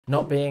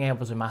Not being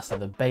able to master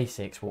the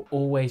basics will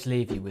always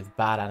leave you with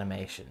bad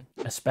animation,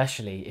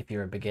 especially if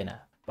you're a beginner.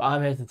 But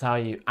I'm here to tell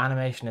you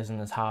animation isn't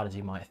as hard as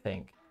you might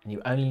think, and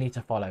you only need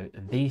to follow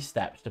these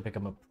steps to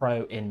become a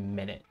pro in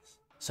minutes.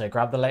 So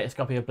grab the latest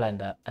copy of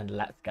Blender and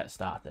let's get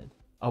started.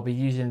 I'll be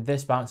using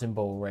this bouncing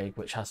ball rig,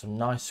 which has some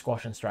nice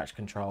squash and stretch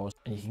controls,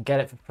 and you can get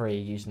it for free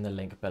using the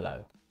link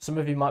below. Some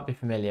of you might be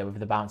familiar with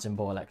the bouncing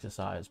ball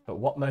exercise, but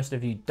what most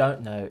of you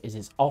don't know is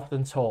it's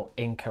often taught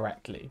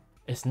incorrectly.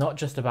 It's not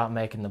just about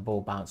making the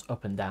ball bounce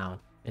up and down,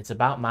 it's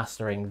about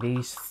mastering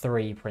these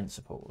 3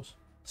 principles.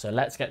 So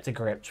let's get to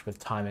grips with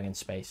timing and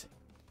spacing.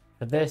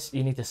 For this,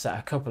 you need to set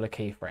a couple of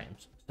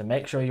keyframes. So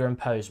make sure you're in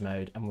pose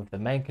mode, and with the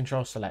main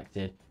control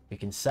selected, we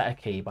can set a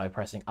key by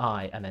pressing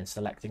I and then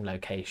selecting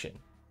location.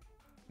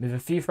 Move a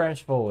few frames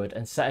forward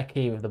and set a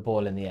key with the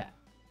ball in the air.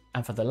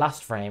 And for the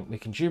last frame, we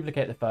can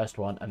duplicate the first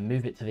one and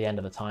move it to the end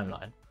of the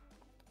timeline.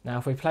 Now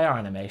if we play our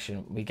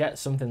animation, we get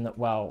something that,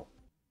 well,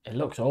 it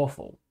looks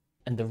awful.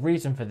 And the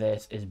reason for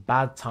this is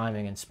bad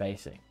timing and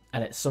spacing.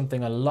 And it's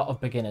something a lot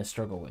of beginners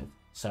struggle with.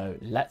 So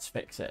let's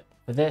fix it.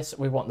 For this,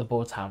 we want the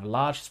ball to have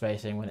large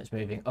spacing when it's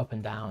moving up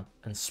and down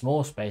and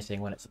small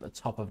spacing when it's at the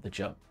top of the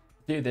jump.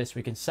 To do this,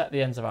 we can set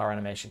the ends of our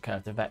animation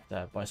curve to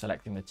vector by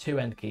selecting the 2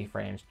 end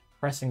keyframes,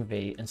 pressing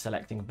V and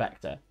selecting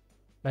vector,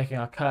 making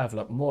our curve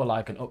look more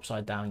like an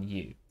upside down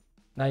U.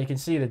 Now you can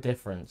see the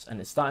difference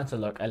and it's starting to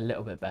look a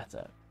little bit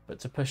better, but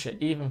to push it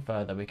even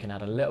further we can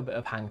add a little bit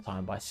of hang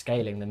time by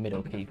scaling the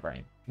middle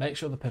keyframe. Make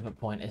sure the pivot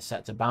point is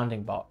set to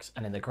bounding box,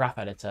 and in the graph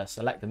editor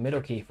select the middle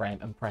keyframe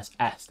and press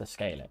S to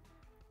scale it.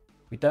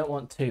 We don't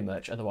want too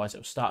much, otherwise it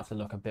will start to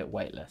look a bit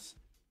weightless.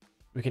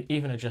 We can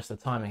even adjust the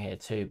timing here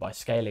too by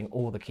scaling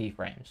all the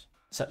keyframes.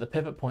 Set the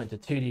pivot point to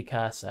 2D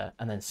cursor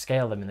and then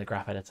scale them in the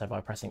graph editor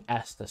by pressing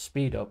S to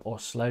speed up or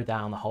slow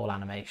down the whole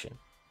animation.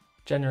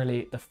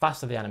 Generally, the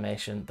faster the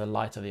animation, the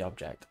lighter the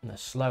object, and the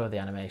slower the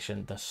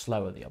animation, the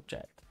slower the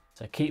object.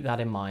 So keep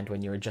that in mind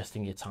when you're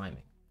adjusting your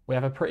timing. We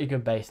have a pretty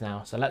good base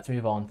now, so let's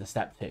move on to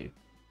step 2.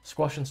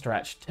 Squash and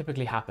stretch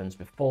typically happens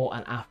before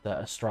and after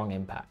a strong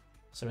impact.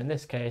 So in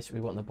this case, we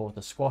want the ball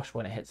to squash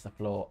when it hits the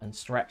floor and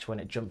stretch when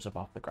it jumps up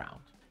off the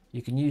ground.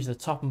 You can use the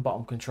top and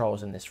bottom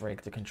controls in this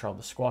rig to control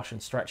the squash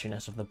and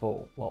stretchiness of the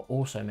ball while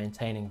also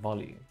maintaining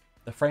volume.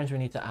 The frames we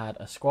need to add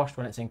are squashed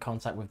when it's in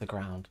contact with the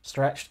ground,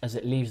 stretched as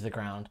it leaves the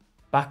ground,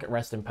 back at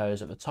resting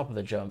pose at the top of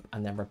the jump,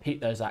 and then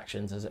repeat those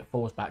actions as it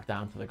falls back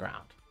down to the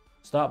ground.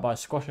 Start by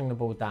squashing the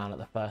ball down at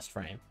the first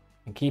frame,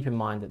 and keep in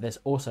mind that this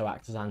also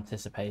acts as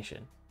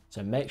anticipation,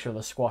 so make sure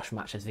the squash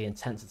matches the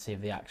intensity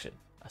of the action.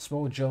 A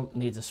small jump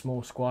needs a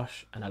small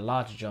squash, and a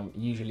larger jump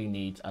usually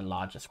needs a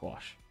larger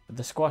squash. With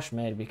the squash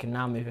made, we can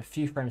now move a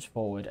few frames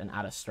forward and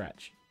add a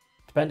stretch.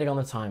 Depending on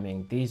the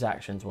timing, these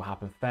actions will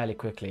happen fairly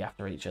quickly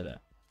after each other,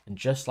 and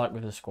just like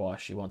with the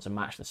squash, you want to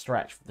match the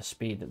stretch with the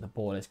speed that the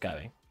ball is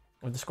going.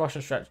 With the squash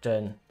and stretch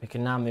done, we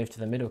can now move to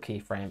the middle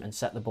keyframe and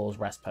set the ball's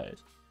rest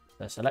pose.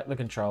 So select the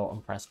control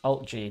and press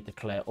Alt-G to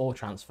clear all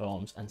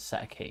transforms and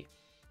set a key.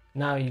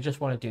 Now you just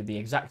want to do the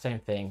exact same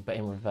thing but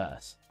in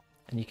reverse,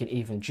 and you can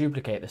even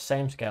duplicate the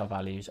same scale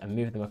values and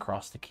move them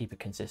across to keep it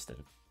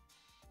consistent.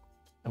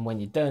 And when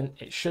you're done,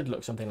 it should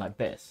look something like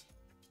this.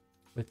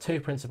 With 2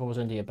 principles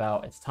under your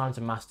belt, it's time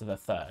to master the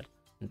 3rd,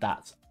 and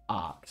that's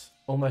arcs.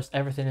 Almost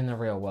everything in the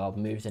real world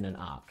moves in an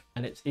arc,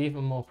 and it's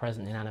even more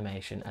present in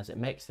animation as it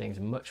makes things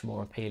much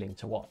more appealing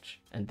to watch.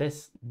 And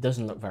this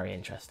doesn't look very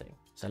interesting,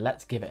 so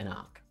let's give it an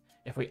arc.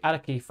 If we add a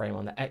keyframe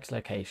on the X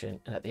location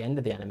and at the end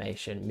of the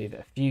animation move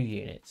it a few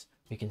units,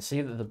 we can see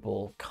that the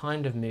ball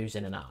kind of moves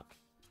in an arc.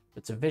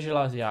 But to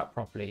visualize the arc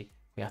properly,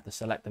 we have to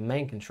select the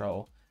main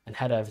control and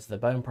head over to the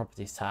Bone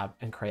Properties tab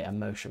and create a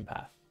motion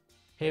path.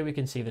 Here we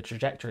can see the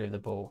trajectory of the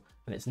ball,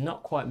 and it's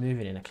not quite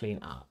moving in a clean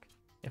arc.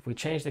 If we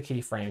change the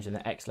keyframes in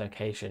the X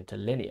location to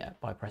linear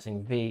by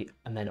pressing V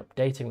and then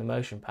updating the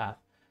motion path,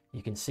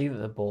 you can see that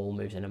the ball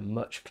moves in a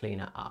much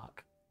cleaner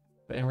arc.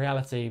 But in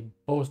reality,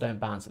 balls don't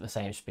bounce at the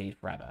same speed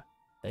forever.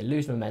 They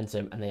lose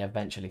momentum and they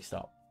eventually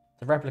stop.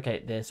 To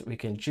replicate this, we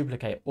can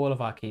duplicate all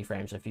of our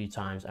keyframes a few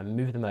times and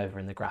move them over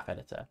in the graph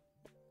editor.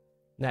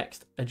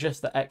 Next,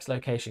 adjust the X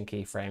location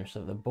keyframe so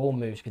that the ball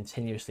moves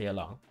continuously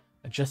along,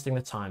 adjusting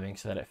the timing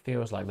so that it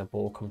feels like the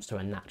ball comes to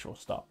a natural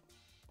stop.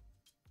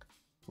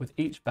 With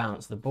each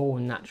bounce, the ball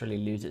will naturally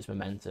lose its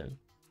momentum,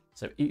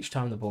 so each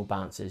time the ball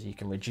bounces, you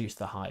can reduce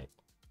the height.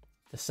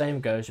 The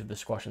same goes with the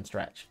squash and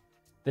stretch.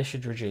 This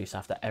should reduce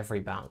after every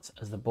bounce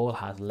as the ball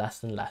has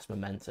less and less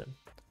momentum.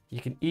 You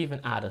can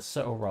even add a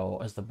subtle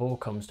roll as the ball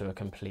comes to a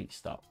complete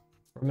stop.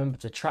 Remember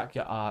to track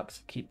your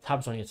arcs, keep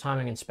tabs on your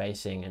timing and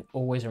spacing, and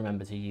always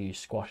remember to use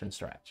squash and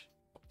stretch.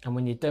 And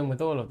when you're done with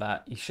all of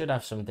that, you should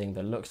have something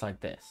that looks like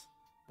this.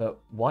 But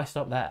why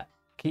stop there?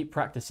 Keep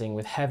practicing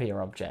with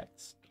heavier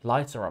objects,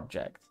 lighter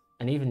objects,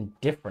 and even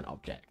different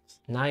objects.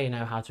 Now you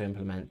know how to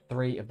implement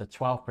 3 of the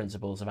 12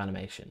 principles of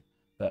animation.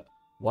 But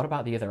what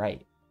about the other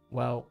 8?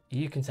 Well,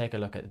 you can take a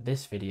look at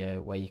this video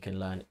where you can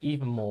learn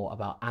even more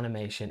about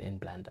animation in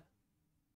Blender.